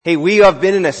Hey, we have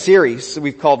been in a series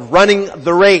we've called Running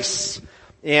the Race.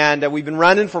 And we've been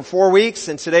running for 4 weeks,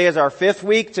 and today is our 5th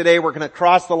week. Today we're going to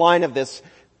cross the line of this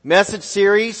message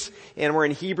series, and we're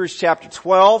in Hebrews chapter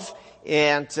 12.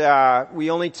 And we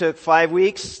only took 5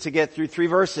 weeks to get through 3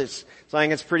 verses. So I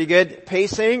think it's pretty good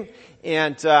pacing.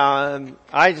 And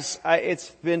it's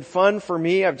been fun for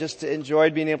me. I've just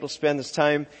enjoyed being able to spend this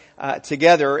time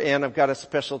together, and I've got a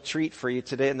special treat for you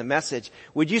today in the message.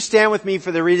 Would you stand with me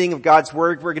for the reading of God's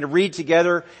Word? We're going to read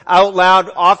together out loud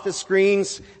off the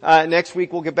screens. Next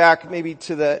week we'll get back maybe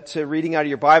to reading out of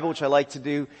your Bible, which I like to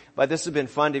do. But this has been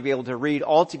fun to be able to read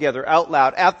all together out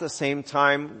loud at the same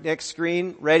time. Next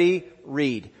screen, ready,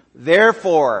 read.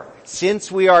 Therefore,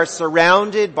 since we are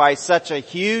surrounded by such a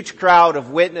huge crowd of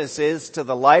witnesses to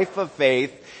the life of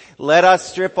faith, let us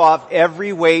strip off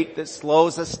every weight that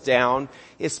slows us down,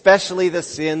 especially the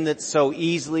sin that so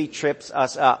easily trips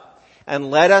us up. And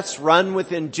let us run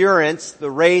with endurance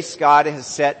the race God has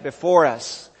set before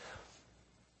us.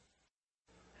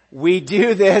 We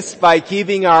do this by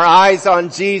keeping our eyes on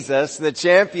Jesus, the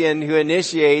champion who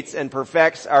initiates and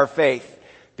perfects our faith.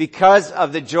 Because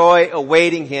of the joy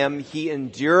awaiting him, he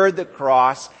endured the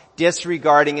cross,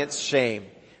 disregarding its shame.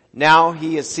 Now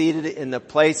he is seated in the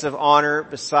place of honor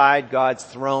beside God's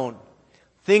throne.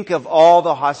 Think of all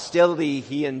the hostility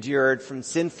he endured from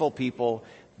sinful people.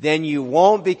 Then you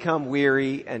won't become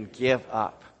weary and give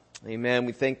up. Amen.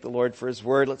 We thank the Lord for his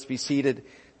word. Let's be seated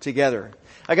together.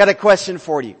 I got a question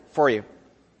for you.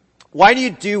 Why do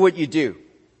you do what you do?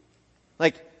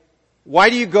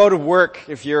 Why do you go to work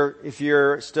if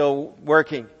you're still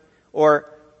working? Or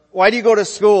why do you go to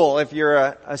school if you're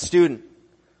a student?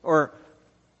 Or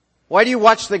why do you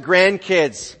watch the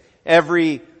grandkids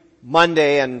every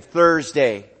Monday and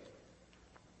Thursday?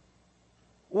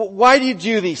 Why do you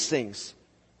do these things?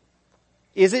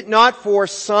 Is it not for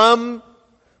some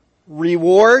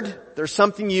reward? There's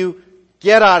something you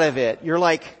get out of it. You're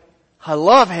like, I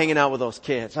love hanging out with those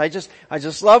kids. I just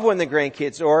love when the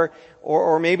grandkids,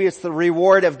 or maybe it's the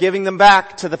reward of giving them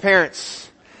back to the parents.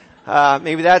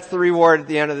 Maybe that's the reward at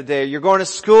the end of the day. You're going to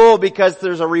school because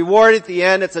there's a reward at the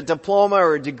end. It's a diploma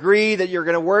or a degree that you're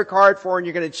going to work hard for and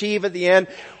you're going to achieve at the end.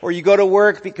 Or you go to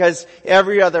work because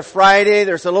every other Friday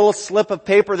there's a little slip of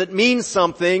paper that means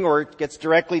something or it gets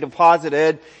directly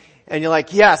deposited. And you're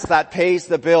like, yes, that pays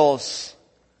the bills.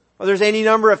 Or there's any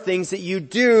number of things that you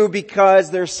do because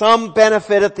there's some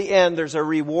benefit at the end. There's a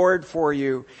reward for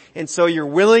you. And so you're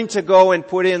willing to go and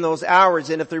put in those hours.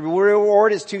 And if the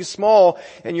reward is too small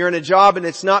and you're in a job and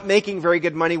it's not making very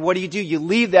good money, what do? You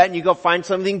leave that and you go find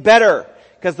something better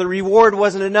because the reward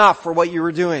wasn't enough for what you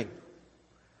were doing.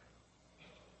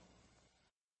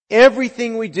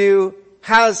 Everything we do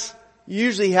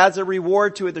usually has a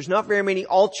reward to it. There's not very many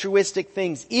altruistic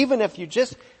things. Even if you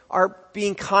just are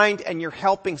being kind and you're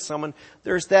helping someone,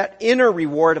 there's that inner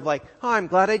reward of like, oh, I'm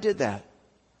glad I did that.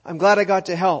 I'm glad I got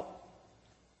to help.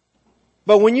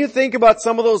 But when you think about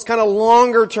some of those kind of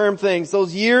longer term things,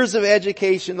 those years of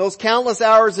education, those countless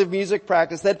hours of music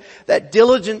practice, that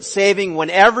diligent saving when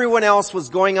everyone else was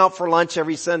going out for lunch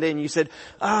every Sunday and you said,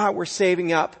 we're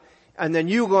saving up. And then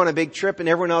you go on a big trip and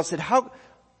everyone else said,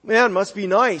 must be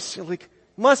nice. You're like,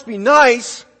 must be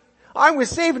nice? I was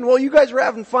saving while you guys were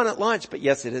having fun at lunch. But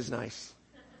yes, it is nice.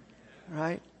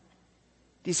 Right?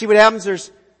 Do you see what happens?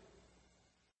 There's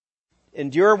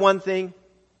endure one thing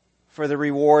for the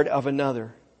reward of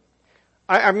another.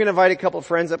 I'm going to invite a couple of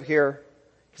friends up here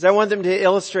because I want them to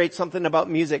illustrate something about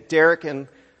music. Derek and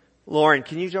Lauren,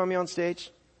 can you join me on stage?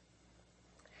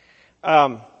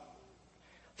 Think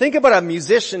about a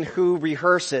musician who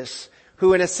rehearses,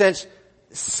 who in a sense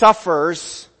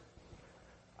suffers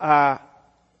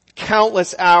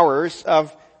countless hours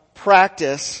of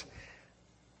practice.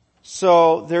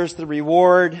 So there's the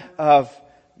reward of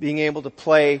being able to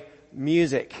play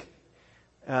music.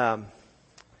 I'm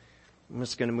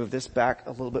just going to move this back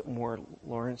a little bit more,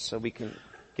 Lauren, so we can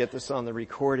get this on the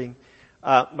recording.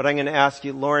 But I'm going to ask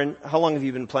you, Lauren, how long have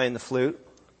you been playing the flute?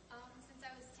 Since I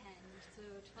was 10, so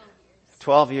 12 years.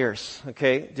 12 years.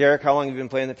 Okay. Derek, how long have you been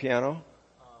playing the piano?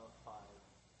 5.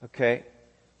 Okay.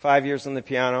 5 years on the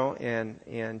piano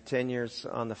and 10 years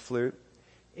on the flute.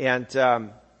 And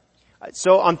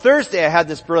so on Thursday I had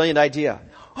this brilliant idea.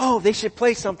 Oh, they should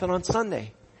play something on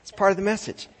Sunday. It's part of the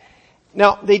message.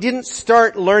 Now, they didn't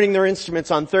start learning their instruments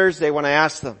on Thursday when I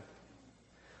asked them.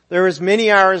 There was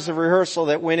many hours of rehearsal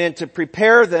that went in to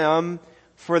prepare them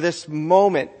for this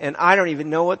moment. And I don't even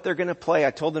know what they're going to play.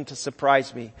 I told them to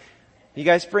surprise me. You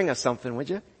guys bring us something, would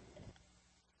you?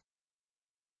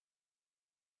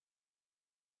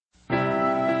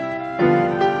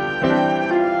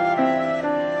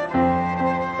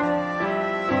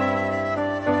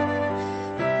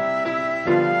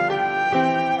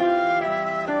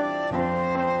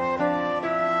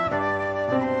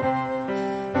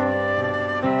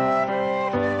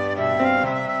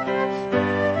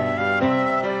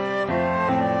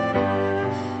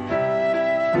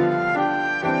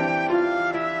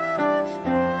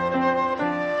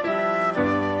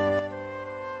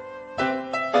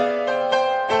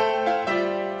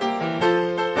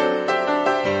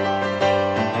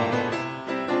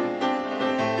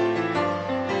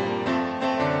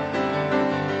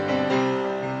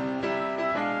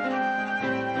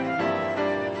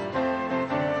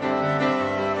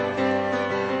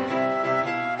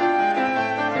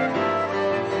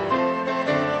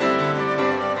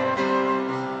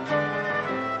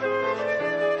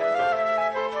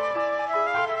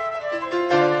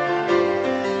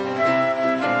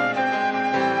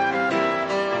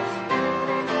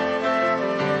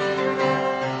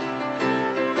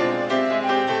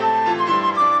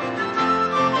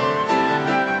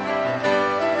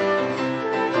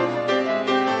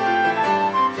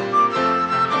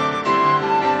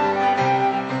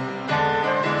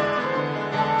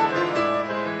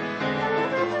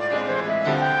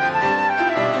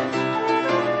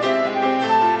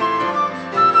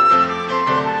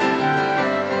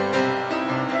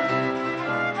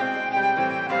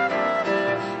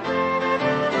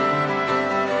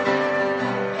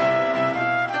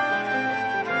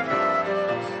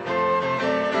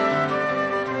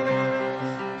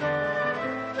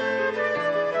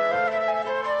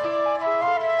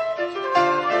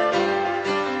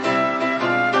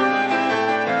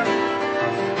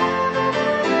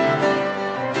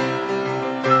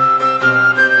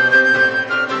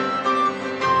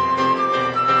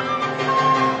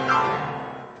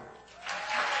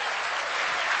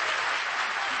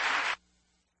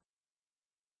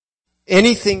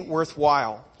 Anything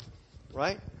worthwhile,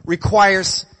 right,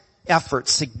 requires effort,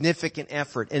 significant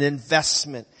effort, an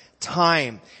investment,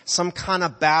 time, some kind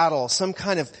of battle, some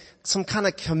kind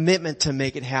of commitment to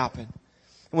make it happen.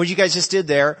 And what you guys just did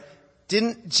there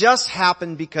didn't just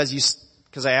happen because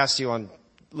I asked you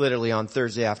literally on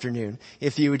Thursday afternoon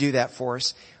if you would do that for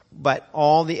us, but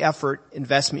all the effort,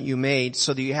 investment you made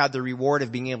so that you had the reward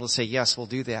of being able to say, yes, we'll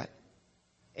do that.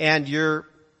 And you're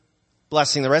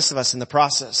blessing the rest of us in the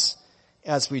process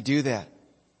as we do that.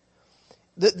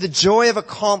 The joy of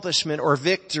accomplishment or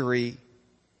victory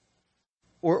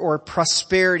or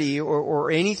prosperity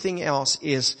or anything else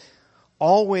is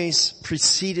always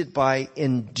preceded by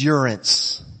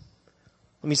endurance.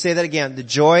 Let me say that again. The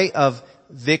joy of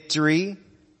victory,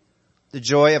 the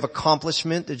joy of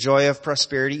accomplishment, the joy of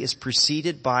prosperity is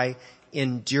preceded by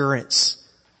endurance,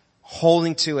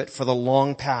 holding to it for the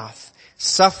long path.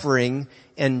 Suffering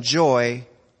and joy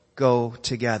go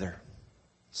together.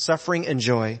 Suffering and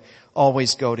joy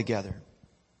always go together.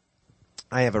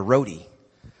 I have a roadie.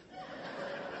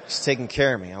 He's taking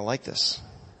care of me. I like this.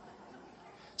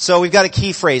 So we've got a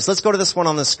key phrase. Let's go to this one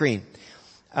on the screen.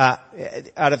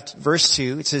 Out of verse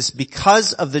 2, it says,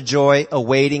 because of the joy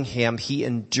awaiting him, he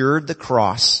endured the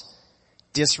cross,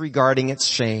 disregarding its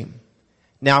shame.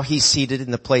 Now he's seated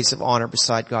in the place of honor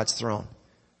beside God's throne.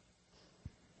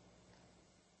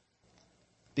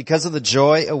 Because of the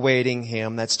joy awaiting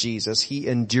him, that's Jesus, he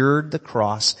endured the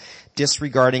cross,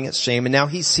 disregarding its shame, and now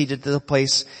he's seated in the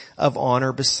place of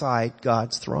honor beside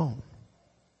God's throne.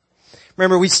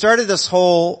 Remember, we started this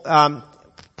whole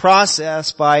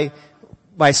process by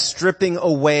stripping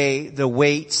away the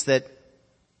weights that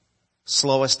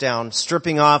slow us down,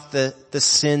 stripping off the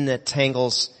sin that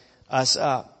tangles us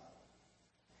up,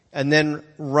 and then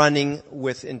running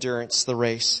with endurance the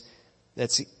race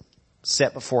that's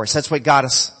set before us. That's what got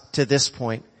us to this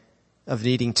point of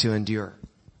needing to endure.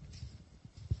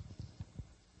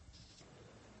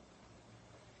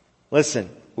 Listen,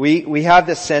 we have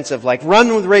this sense of like, run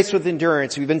the race with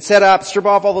endurance. We've been set up, strip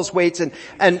off all those weights,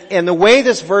 and the way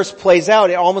this verse plays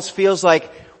out, it almost feels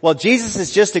like, well, Jesus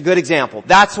is just a good example.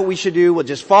 That's what we should do. We'll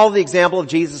just follow the example of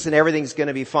Jesus and everything's going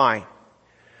to be fine.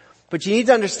 But you need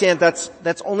to understand that's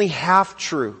only half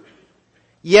true.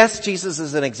 Yes, Jesus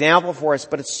is an example for us,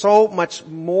 but it's so much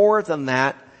more than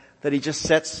that he just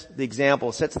sets the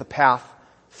example, sets the path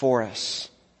for us.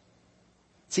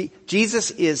 See,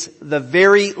 Jesus is the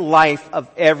very life of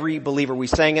every believer. We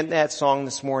sang in that song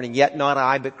this morning, yet not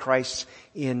I, but Christ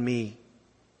in me.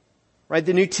 Right?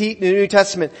 The New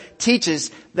Testament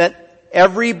teaches that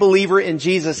every believer in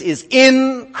Jesus is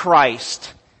in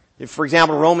Christ. For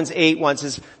example, Romans 8:1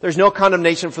 says, there's no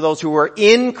condemnation for those who are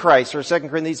in Christ. Or 2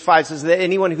 Corinthians 5 says that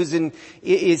anyone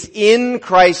is in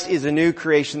Christ is a new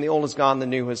creation. The old is gone, the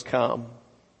new has come.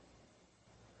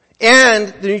 And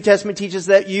the New Testament teaches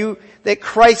that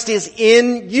Christ is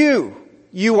in you.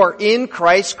 You are in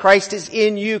Christ. Christ is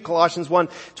in you. Colossians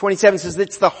 1:27 says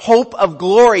it's the hope of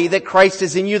glory that Christ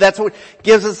is in you. That's what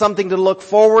gives us something to look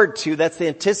forward to. That's the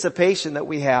anticipation that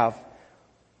we have.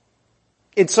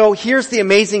 And so here's the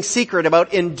amazing secret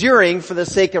about enduring for the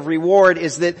sake of reward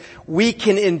is that we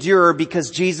can endure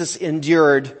because Jesus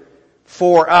endured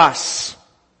for us.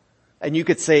 And you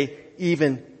could say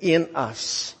even in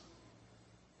us.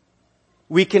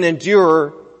 We can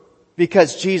endure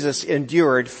because Jesus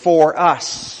endured for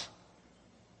us.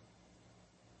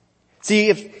 See,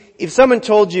 if someone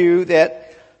told you that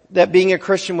being a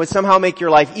Christian would somehow make your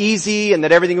life easy and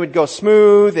that everything would go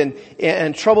smooth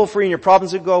and trouble-free and your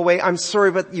problems would go away, I'm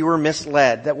sorry, but you were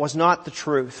misled. That was not the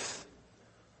truth.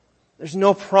 There's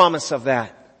no promise of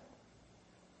that.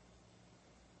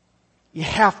 You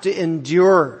have to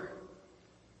endure.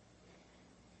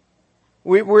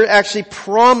 We're actually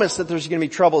promised that there's going to be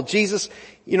trouble. Jesus,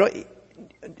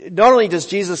 not only does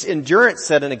Jesus' endurance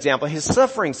set an example, his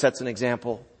suffering sets an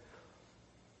example.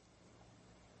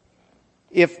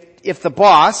 If the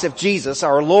boss, if Jesus,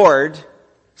 our Lord,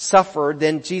 suffered,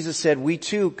 then Jesus said we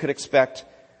too could expect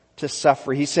to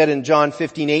suffer. He said in John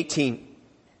 15:18,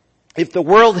 if the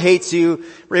world hates you,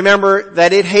 remember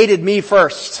that it hated me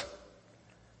first.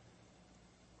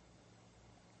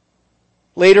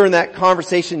 Later in that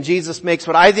conversation, Jesus makes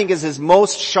what I think is his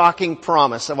most shocking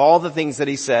promise of all the things that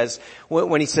he says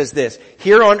when he says this.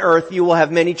 Here on earth you will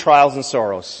have many trials and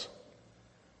sorrows,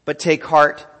 but take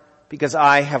heart because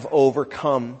I have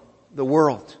overcome the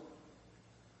world.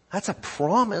 That's a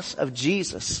promise of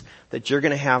Jesus that you're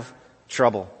going to have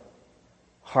trouble,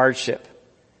 hardship,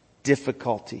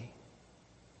 difficulty,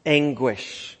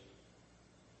 anguish.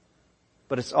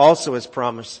 But it's also his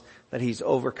promise that he's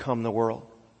overcome the world.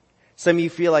 Some of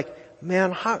you feel like,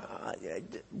 man,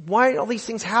 why did all these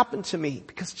things happen to me?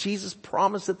 Because Jesus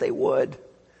promised that they would.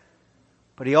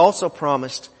 But He also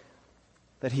promised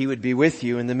that He would be with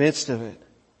you in the midst of it.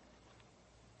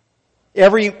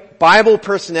 Every Bible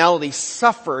personality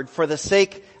suffered for the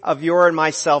sake of your and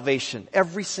my salvation.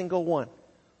 Every single one.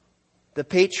 The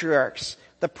patriarchs,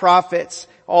 the prophets,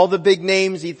 all the big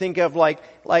names you think of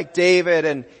like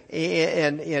David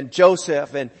and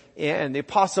Joseph and the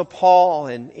Apostle Paul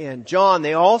and John,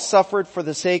 they all suffered for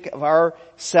the sake of our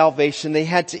salvation. They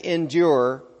had to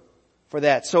endure for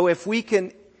that. So if we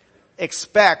can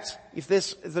expect, if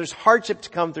there's hardship to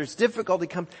come, if there's difficulty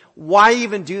to come, why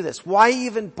even do this? Why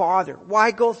even bother?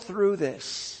 Why go through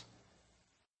this?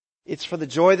 It's for the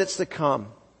joy that's to come.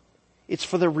 It's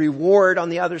for the reward on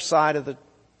the other side of the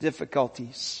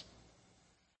difficulties.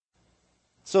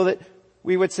 So that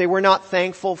we would say we're not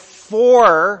thankful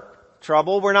for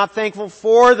trouble. We're not thankful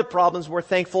for the problems. We're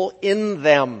thankful in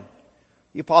them.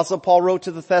 The Apostle Paul wrote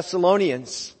to the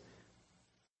Thessalonians.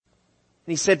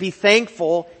 And he said, be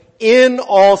thankful in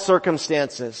all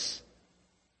circumstances.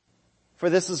 For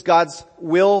this is God's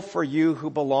will for you who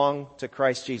belong to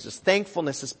Christ Jesus.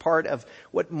 Thankfulness is part of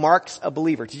what marks a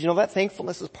believer. Did you know that?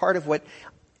 Thankfulness is part of what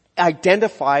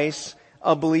identifies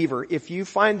a believer. If you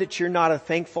find that you're not a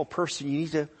thankful person, you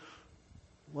need to,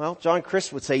 well, John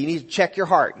Christ would say, you need to check your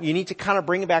heart. You need to kind of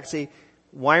bring it back and say,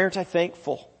 why aren't I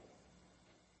thankful?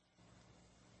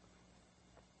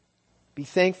 Be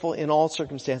thankful in all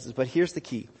circumstances. But here's the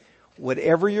key.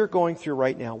 Whatever you're going through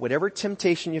right now, whatever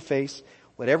temptation you face,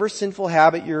 whatever sinful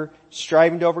habit you're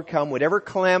striving to overcome, whatever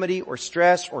calamity or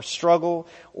stress or struggle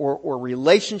or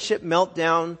relationship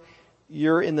meltdown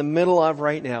you're in the middle of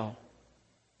right now,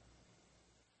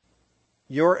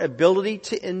 your ability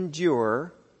to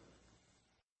endure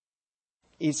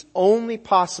is only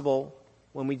possible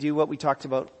when we do what we talked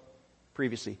about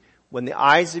previously, when the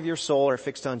eyes of your soul are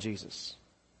fixed on Jesus.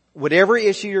 Whatever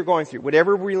issue you're going through,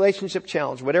 whatever relationship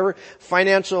challenge, whatever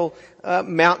financial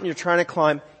mountain you're trying to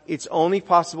climb, it's only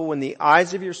possible when the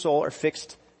eyes of your soul are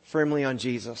fixed firmly on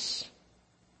Jesus.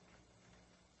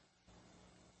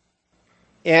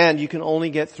 And you can only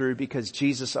get through because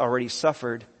Jesus already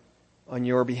suffered on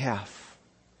your behalf.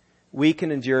 We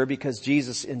can endure because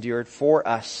Jesus endured for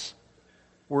us.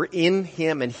 We're in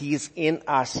Him and He's in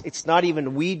us. It's not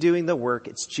even we doing the work,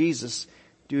 it's Jesus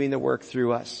doing the work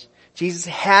through us. Jesus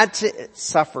had to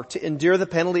suffer, to endure the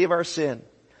penalty of our sin.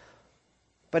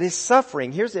 But His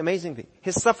suffering, here's the amazing thing,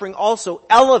 His suffering also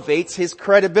elevates His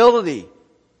credibility.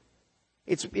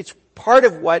 It's part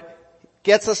of what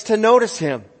gets us to notice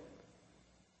Him.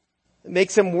 It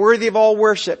makes Him worthy of all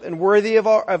worship and worthy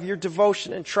of your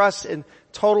devotion and trust and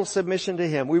total submission to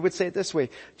Him. We would say it this way,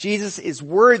 Jesus is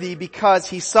worthy because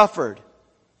He suffered.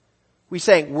 We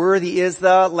sang, worthy is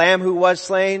the Lamb who was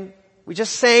slain. We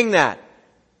just sang that.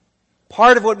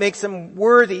 Part of what makes Him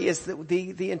worthy is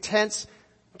the intense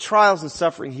trials and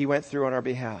suffering He went through on our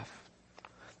behalf.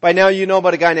 By now you know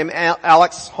about a guy named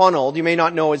Alex Honnold. You may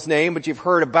not know his name, but you've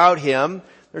heard about him.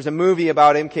 There's a movie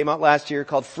about him, came out last year,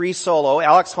 called Free Solo.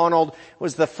 Alex Honnold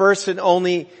was the first and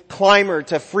only climber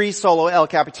to free solo El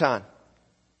Capitan.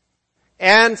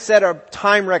 And set a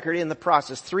time record in the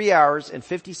process, 3 hours and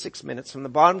 56 minutes from the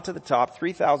bottom to the top,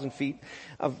 3,000 feet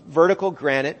of vertical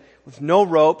granite with no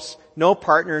ropes, no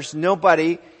partners,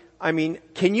 nobody. I mean,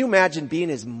 can you imagine being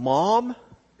his mom?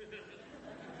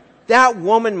 That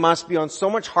woman must be on so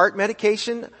much heart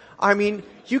medication. I mean,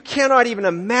 you cannot even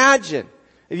imagine.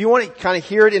 If you want to kind of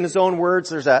hear it in his own words,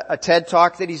 there's a TED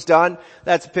Talk that he's done.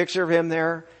 That's a picture of him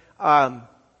there.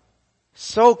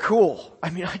 So cool.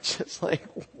 I mean, I just like,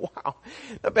 wow.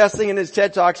 The best thing in his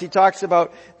TED Talks, he talks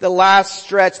about the last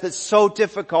stretch that's so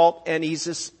difficult and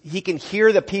he can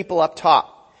hear the people up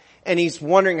top. And he's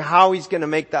wondering how he's going to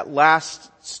make that last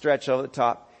stretch over the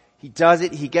top. He does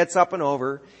it, he gets up and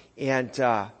over, and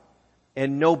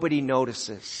nobody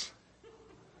notices.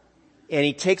 And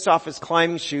he takes off his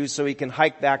climbing shoes so he can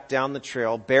hike back down the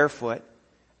trail barefoot.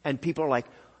 And people are like,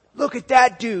 look at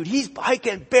that dude, he's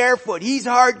hiking barefoot, he's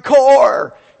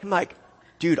hardcore. I'm like,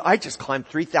 dude, I just climbed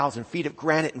 3,000 feet of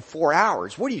granite in 4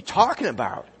 hours. What are you talking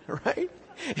about? Right?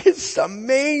 It's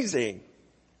amazing.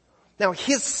 Now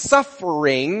his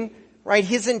suffering, right,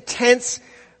 his intense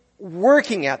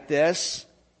working at this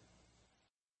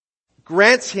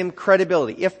grants him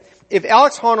credibility. If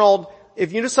Alex Honnold,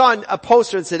 if you just saw a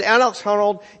poster that said Alex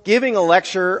Honnold giving a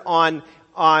lecture on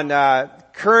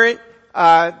current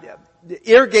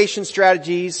irrigation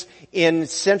strategies in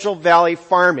Central Valley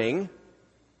farming,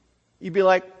 you'd be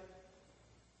like,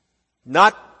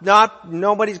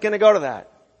 nobody's going to go to that.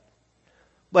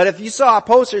 But if you saw a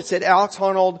poster that said Alex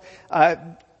Honnold,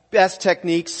 best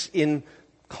techniques in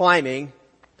climbing,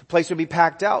 the place would be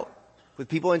packed out with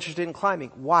people interested in climbing.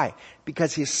 Why?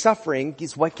 Because his suffering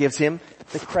is what gives him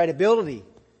the credibility.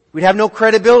 We'd have no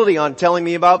credibility on telling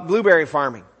me about blueberry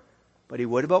farming, but he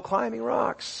would about climbing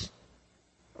rocks.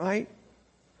 Right?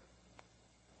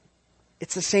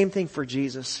 It's the same thing for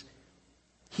Jesus.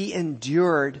 He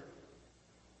endured,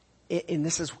 and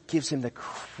this is what gives him the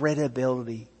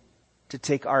credibility to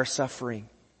take our suffering.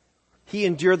 He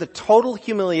endured the total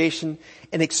humiliation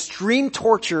and extreme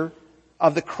torture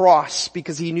of the cross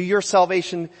because he knew your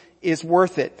salvation is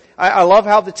worth it. I love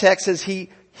how the text says he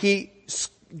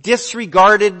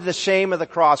disregarded the shame of the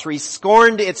cross, or he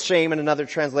scorned its shame in another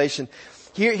translation.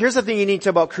 Here's the thing you need to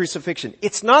know about crucifixion.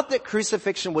 It's not that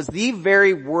crucifixion was the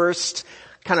very worst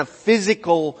kind of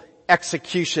physical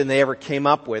execution they ever came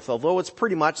up with, although it's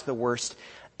pretty much the worst.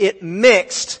 It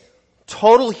mixed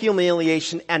total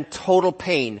humiliation and total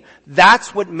pain.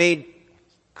 That's what made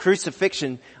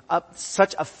crucifixion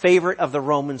such a favorite of the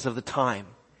Romans of the time.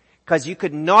 Because you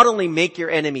could not only make your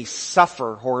enemy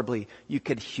suffer horribly, you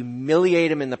could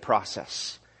humiliate him in the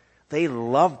process. They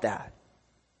loved that.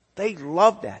 They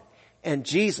loved that. And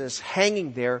Jesus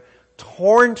hanging there,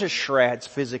 torn to shreds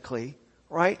physically,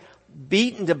 right?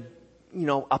 Beaten to,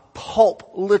 a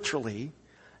pulp, literally.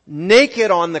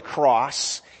 Naked on the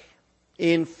cross,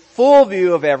 in full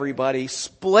view of everybody,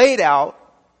 splayed out,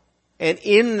 and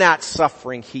in that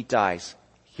suffering he dies.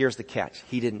 Here's the catch.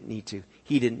 He didn't need to.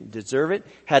 He didn't deserve it.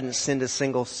 Hadn't sinned a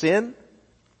single sin.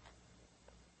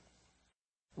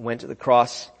 Went to the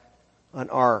cross on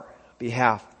our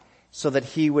behalf so that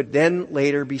he would then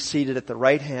later be seated at the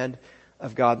right hand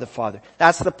of God the Father.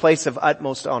 That's the place of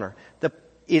utmost honor.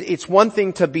 It's one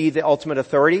thing to be the ultimate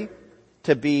authority,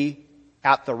 to be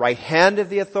at the right hand of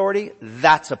the authority.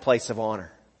 That's a place of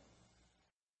honor.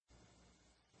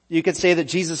 You could say that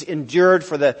Jesus endured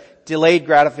for the delayed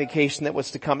gratification that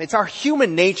was to come. It's our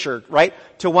human nature, right?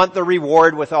 To want the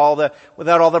reward without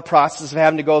all the process of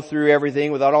having to go through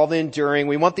everything, without all the enduring.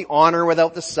 We want the honor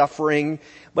without the suffering,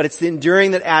 but it's the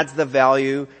enduring that adds the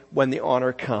value when the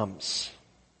honor comes.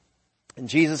 And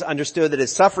Jesus understood that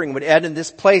his suffering would end in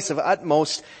this place of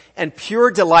utmost and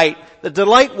pure delight. The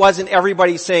delight wasn't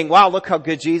everybody saying, wow, look how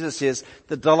good Jesus is.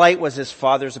 The delight was his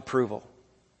Father's approval.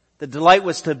 The delight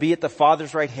was to be at the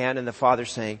Father's right hand and the Father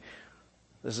saying,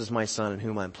 this is my Son in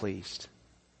whom I'm pleased.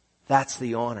 That's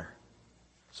the honor.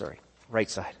 Sorry, right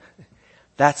side.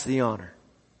 That's the honor.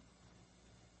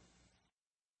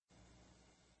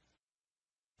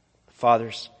 The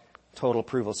Father's total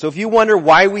approval. So if you wonder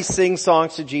why we sing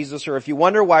songs to Jesus, or if you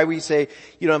wonder why we say,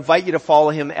 invite you to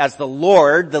follow him as the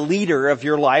Lord, the leader of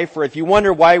your life, or if you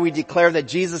wonder why we declare that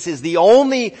Jesus is the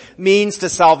only means to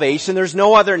salvation, there's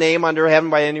no other name under heaven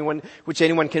by which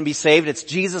anyone can be saved. It's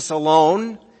Jesus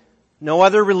alone. No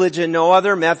other religion, no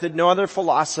other method, no other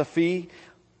philosophy.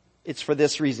 It's for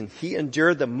this reason. He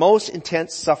endured the most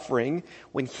intense suffering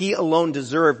when he alone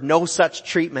deserved no such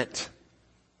treatment,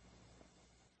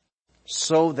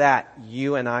 so that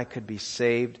you and I could be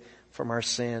saved from our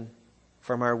sin,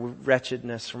 from our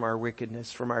wretchedness, from our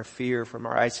wickedness, from our fear, from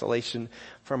our isolation,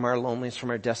 from our loneliness, from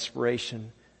our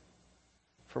desperation,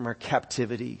 from our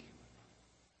captivity.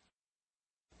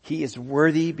 He is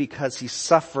worthy because he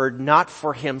suffered not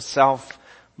for himself,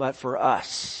 but for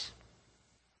us.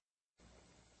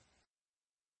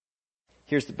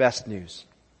 Here's the best news.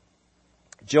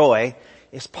 Joy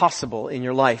is possible in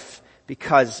your life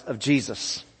because of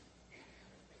Jesus.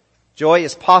 Joy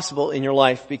is possible in your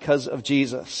life because of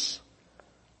Jesus.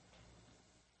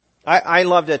 I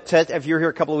loved it. If you were here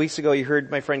a couple of weeks ago, you heard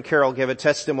my friend Carol give a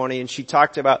testimony, and she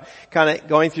talked about kind of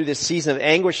going through this season of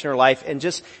anguish in her life.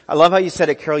 And I love how you said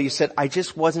it, Carol. You said, I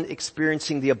just wasn't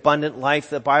experiencing the abundant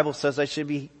life the Bible says I should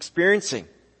be experiencing.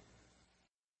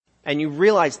 And you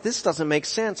realize this doesn't make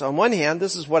sense. On one hand,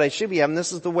 this is what I should be having.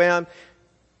 This is the way I'm.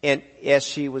 And as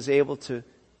she was able to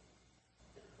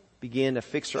begin to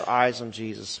fix her eyes on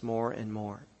Jesus more and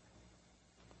more,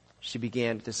 she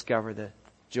began to discover the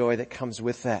joy that comes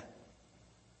with that.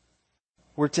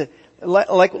 We're to,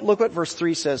 look what verse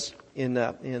 3 says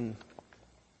in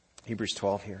Hebrews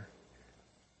 12 here.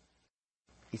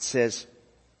 It says,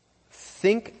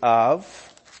 think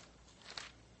of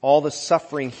all the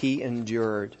suffering he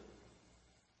endured,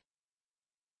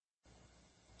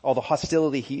 all the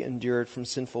hostility he endured from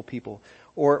sinful people.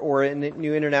 Or in the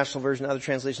New International Version, other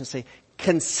translations say,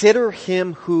 consider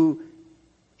him who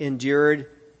endured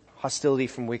hostility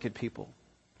from wicked people.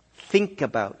 Think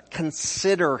about,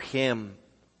 consider him.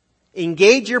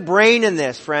 Engage your brain in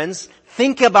this, friends.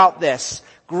 Think about this.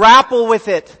 Grapple with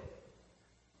it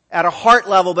at a heart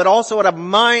level, but also at a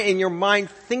mind, in your mind.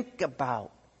 Think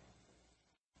about,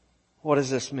 what does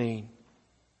this mean?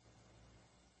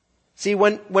 See,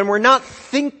 when we're not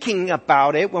thinking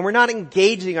about it, when we're not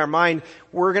engaging our mind,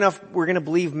 we're gonna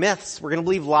believe myths. We're gonna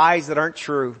believe lies that aren't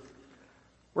true.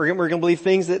 We're gonna believe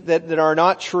things that are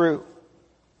not true.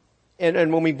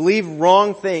 And when we believe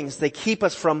wrong things, they keep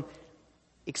us from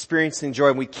experiencing joy,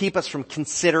 and we keep us from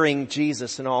considering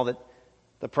Jesus and all that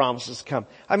the promises come.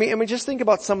 I mean, just think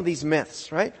about some of these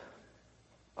myths, right?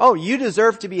 Oh, you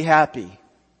deserve to be happy.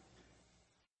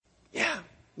 Yeah,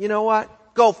 you know what?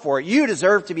 Go for it. You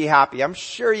deserve to be happy. I'm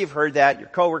sure you've heard that. Your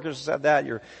coworkers have said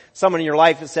that. Someone in your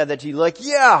life has said that to you. Like,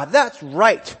 yeah, that's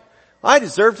right. I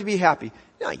deserve to be happy.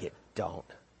 No, you don't.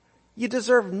 You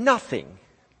deserve nothing.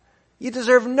 You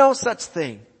deserve no such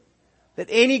thing. That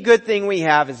any good thing we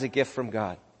have is a gift from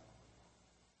God.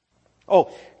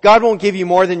 Oh, God won't give you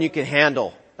more than you can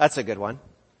handle. That's a good one.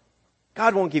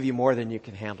 God won't give you more than you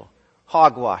can handle.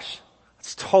 Hogwash.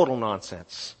 That's total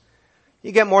nonsense.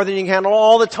 You get more than you can handle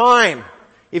all the time.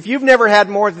 If you've never had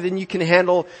more than you can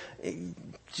handle,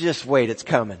 just wait, it's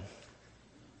coming.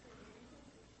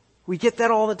 We get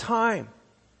that all the time.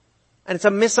 And it's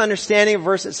a misunderstanding of a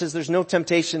verse that says there's no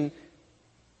temptation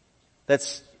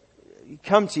that's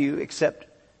come to you except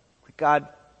God,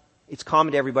 it's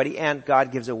common to everybody, and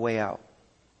God gives a way out.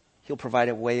 He'll provide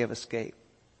a way of escape.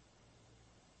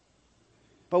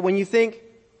 But when you think,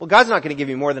 well, God's not going to give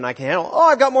you more than I can handle. Oh,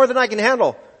 I've got more than I can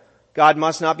handle. God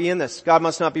must not be in this. God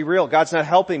must not be real. God's not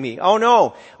helping me. Oh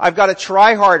no, I've got to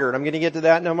try harder. And I'm going to get to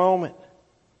that in a moment.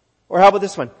 Or how about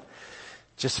this one?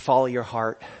 Just follow your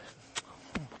heart.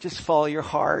 Just follow your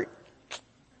heart.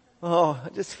 Oh,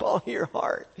 just follow your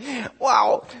heart.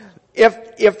 Wow.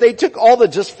 If they took all the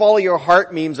just follow your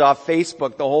heart memes off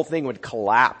Facebook, the whole thing would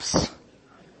collapse.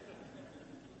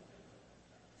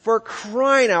 For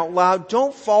crying out loud,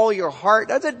 don't follow your heart.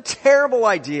 That's a terrible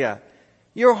idea.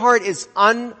 Your heart is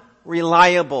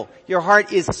unreliable. Your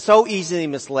heart is so easily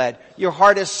misled. Your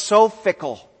heart is so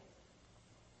fickle.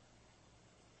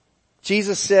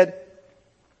 Jesus said,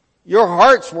 your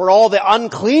heart's where all the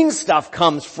unclean stuff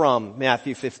comes from,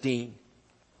 Matthew 15.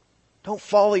 Don't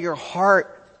follow your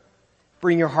heart.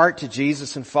 Bring your heart to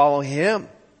Jesus and follow Him.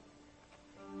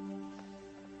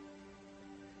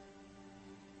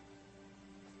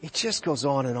 It just goes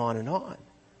on and on and on.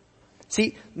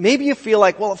 See, maybe you feel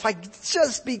like, well, if I could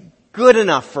just be good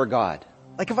enough for God.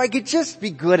 Like if I could just be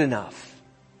good enough.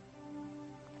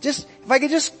 If I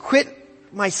could just quit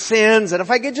my sins, and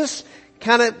if I could just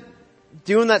kind of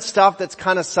doing that stuff that's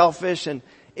kind of selfish, and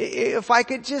if I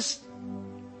could just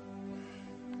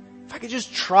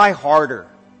try harder,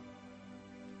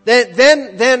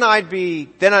 then I'd be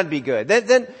good.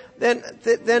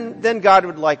 Then God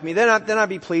would like me. Then I'd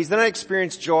be pleased. Then I'd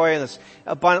experience joy in this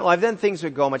abundant life. Then things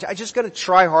would go much. I just got to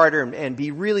try harder and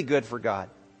be really good for God.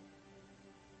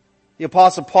 The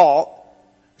Apostle Paul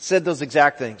said those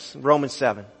exact things in Romans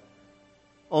 7.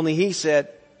 Only he said,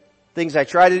 things I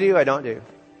try to do, I don't do.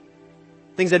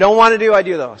 Things I don't want to do, I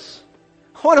do those.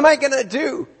 What am I going to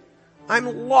do?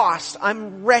 I'm lost.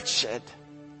 I'm wretched.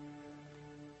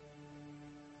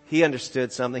 He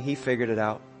understood something. He figured it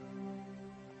out.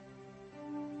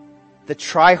 The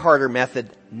try harder method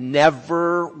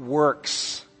never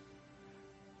works.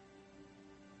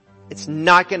 It's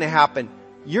not going to happen.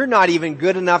 You're not even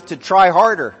good enough to try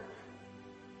harder.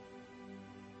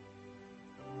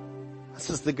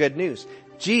 This is the good news.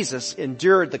 Jesus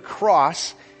endured the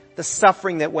cross, the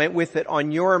suffering that went with it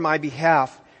on your and my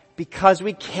behalf, because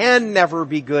we can never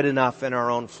be good enough in our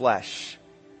own flesh.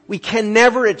 We can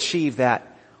never achieve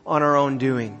that on our own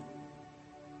doing.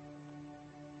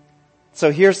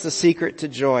 So here's the secret to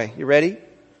joy. You ready?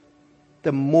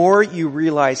 The more you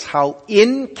realize how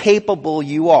incapable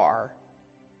you are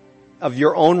of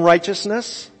your own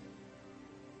righteousness,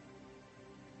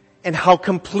 and how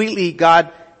completely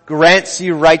God grants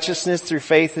you righteousness through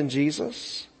faith in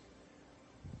Jesus,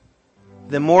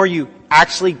 the more you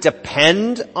actually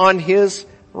depend on His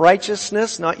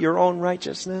righteousness, not your own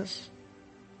righteousness,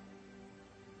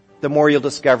 the more you'll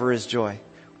discover His joy.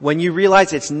 When you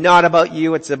realize it's not about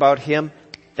you, it's about Him,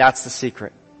 that's the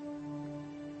secret.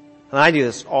 And I do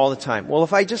this all the time. Well,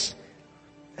 if I just,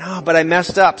 but I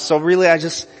messed up, so really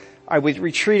I would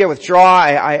retreat, I withdraw,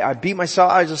 I beat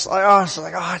myself, I just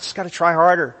gotta try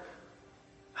harder.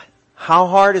 How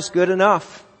hard is good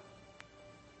enough?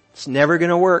 It's never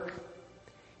gonna work.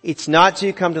 It's not till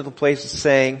you come to the place of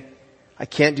saying, I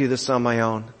can't do this on my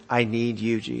own. I need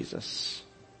you, Jesus.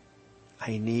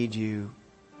 I need you.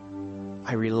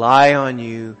 I rely on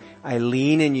you. I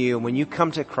lean in you. And when you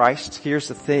come to Christ, here's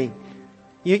the thing.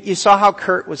 You saw how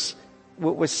Kurt was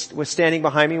standing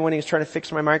behind me when he was trying to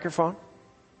fix my microphone?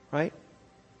 Right?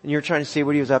 And you were trying to see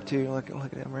what he was up to. Look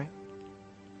at him, right?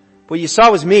 What you saw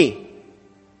was me.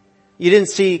 You didn't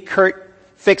see Kurt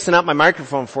fixing up my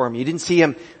microphone for me. You didn't see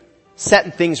him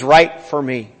setting things right for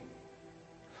me.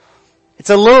 It's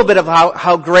a little bit of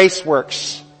how grace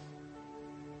works.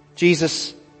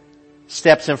 Jesus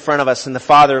steps in front of us and the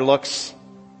Father looks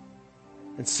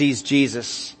and sees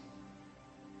Jesus.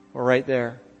 We're right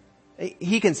there.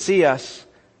 He can see us,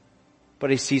 but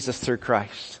He sees us through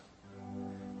Christ.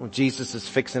 When Jesus is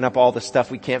fixing up all the stuff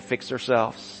we can't fix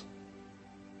ourselves.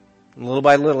 And little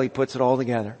by little He puts it all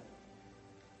together.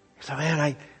 So man,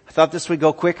 I thought this would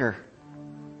go quicker.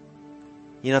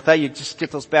 I thought you'd just get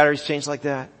those batteries changed like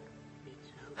that.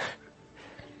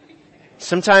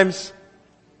 Sometimes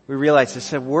we realize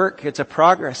it's a work, it's a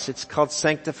progress. It's called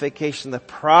sanctification, the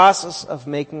process of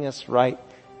making us right.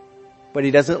 But He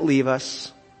doesn't leave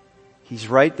us. He's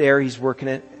right there, He's working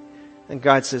it. And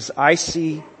God says, I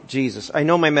see Jesus. I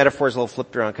know my metaphor is a little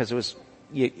flipped around because it was,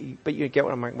 but you get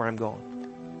where I'm going.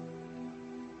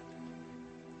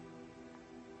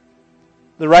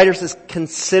 The writer says,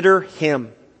 consider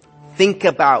Him. Think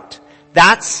about.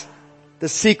 That's the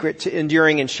secret to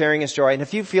enduring and sharing His joy. And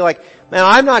if you feel like, man,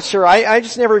 I'm not sure, I'm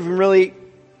just not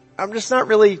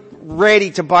really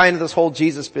ready to buy into this whole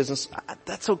Jesus business.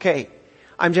 That's okay.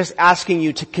 I'm just asking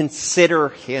you to consider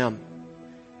Him.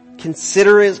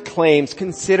 Consider His claims.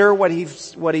 Consider what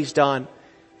He's done.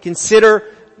 Consider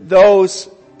those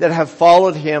that have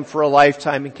followed Him for a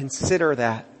lifetime and consider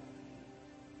that.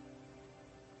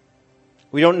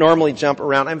 We don't normally jump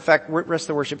around. In fact, rest of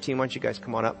the worship team, why don't you guys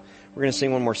come on up? We're going to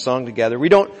sing one more song together. We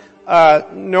don't I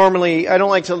don't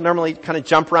like to normally kind of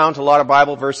jump around to a lot of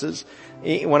Bible verses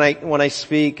when I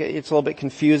speak. It's a little bit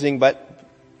confusing, but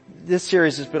this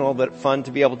series has been a little bit fun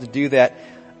to be able to do that.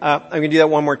 I'm going to do that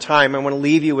one more time. I want to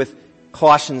leave you with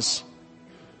Colossians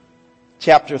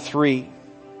chapter 3.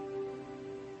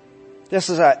 This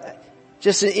is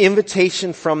just an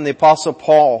invitation from the Apostle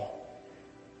Paul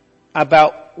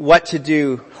about what to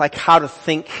do, like how to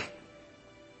think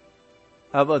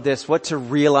about this, what to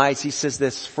realize. He says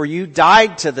this, for you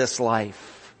died to this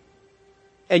life,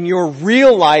 and your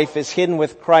real life is hidden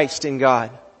with Christ in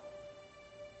God.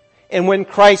 And when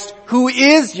Christ, who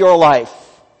is your life,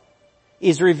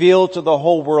 is revealed to the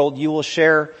whole world, you will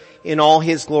share in all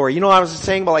His glory. I was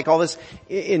saying about like all this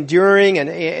enduring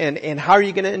and how are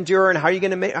you going to endure and how are you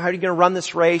going to run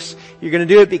this race? You're going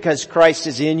to do it because Christ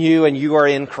is in you and you are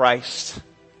in Christ.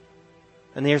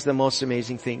 And here's the most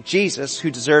amazing thing. Jesus,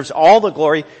 who deserves all the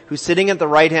glory, who's sitting at the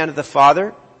right hand of the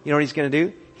Father, you know what He's going to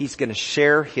do? He's going to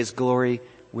share His glory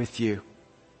with you.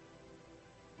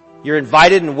 You're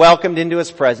invited and welcomed into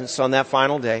His presence on that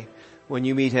final day when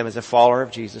you meet Him as a follower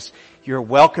of Jesus. You're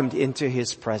welcomed into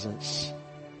His presence.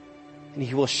 And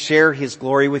He will share His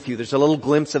glory with you. There's a little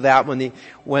glimpse of that when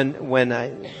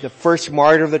the first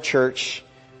martyr of the church,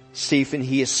 Stephen,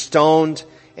 he is stoned.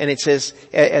 And it says,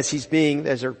 as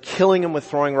they're killing him with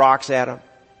throwing rocks at him,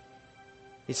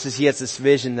 it says he has this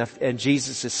vision and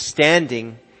Jesus is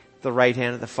standing at the right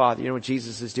hand of the Father. You know what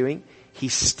Jesus is doing? He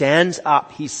stands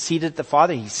up. He's seated at the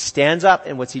Father. He stands up,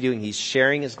 and what's He doing? He's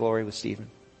sharing His glory with Stephen.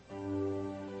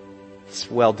 It's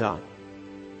well done.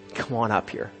 Come on up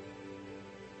here.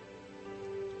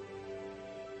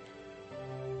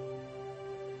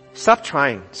 Stop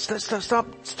trying.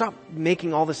 Stop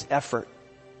making all this effort.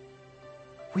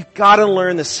 We've got to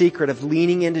learn the secret of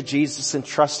leaning into Jesus and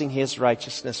trusting His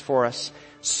righteousness for us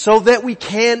so that we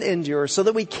can endure, so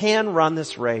that we can run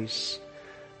this race,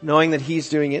 knowing that He's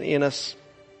doing it in us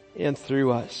and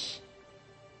through us.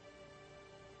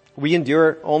 We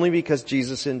endure only because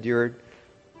Jesus endured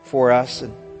for us,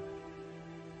 and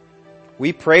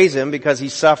we praise Him because He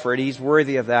suffered. He's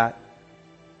worthy of that.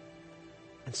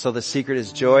 And so the secret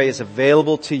is joy is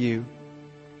available to you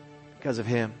because of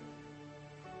Him.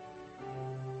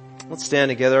 Let's stand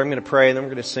together. I'm going to pray and then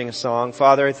we're going to sing a song.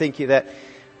 Father, I thank You that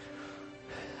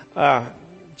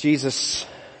Jesus,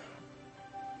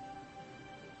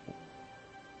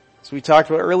 as we talked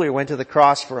about earlier, went to the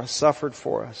cross for us, suffered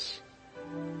for us.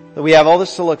 That we have all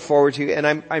this to look forward to. And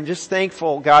I'm just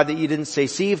thankful, God, that You didn't say,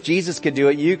 see, if Jesus could do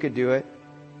it, you could do it.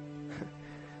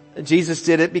 Jesus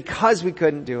did it because we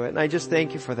couldn't do it. And I just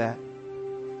thank You for that.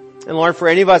 And Lord, for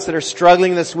any of us that are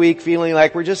struggling this week, feeling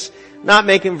like we're just not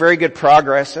making very good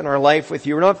progress in our life with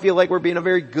You, we don't feel like we're being a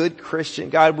very good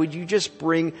Christian, God, would You just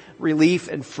bring relief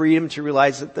and freedom to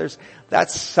realize that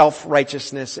that's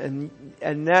self-righteousness and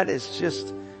that is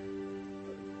just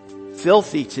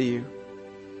filthy to You.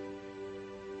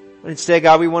 But instead,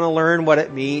 God, we want to learn what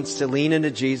it means to lean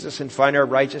into Jesus and find our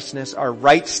righteousness, our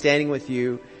right standing with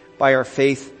You by our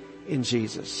faith in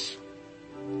Jesus.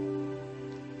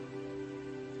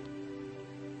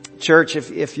 Church,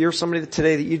 if you're somebody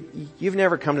today that you've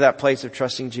never come to that place of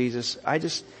trusting Jesus, I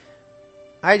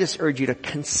I just urge you to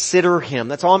consider Him.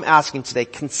 That's all I'm asking today.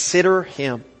 Consider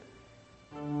Him.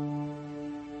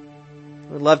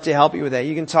 We'd love to help you with that.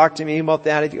 You can talk to me about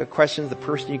that if you have questions. The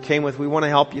person you came with, we want to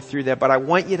help you through that. But I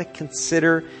want you to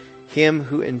consider Him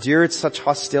who endured such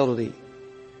hostility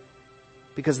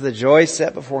because of the joy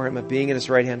set before Him of being at His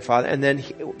right hand, Father. And then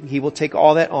He will take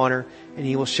all that honor and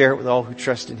He will share it with all who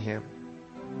trust in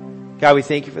Him. God, we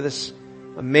thank You for this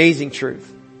amazing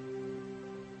truth.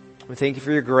 We thank You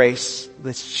for Your grace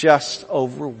that's just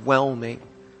overwhelming.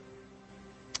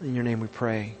 In Your name we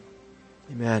pray.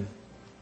 Amen.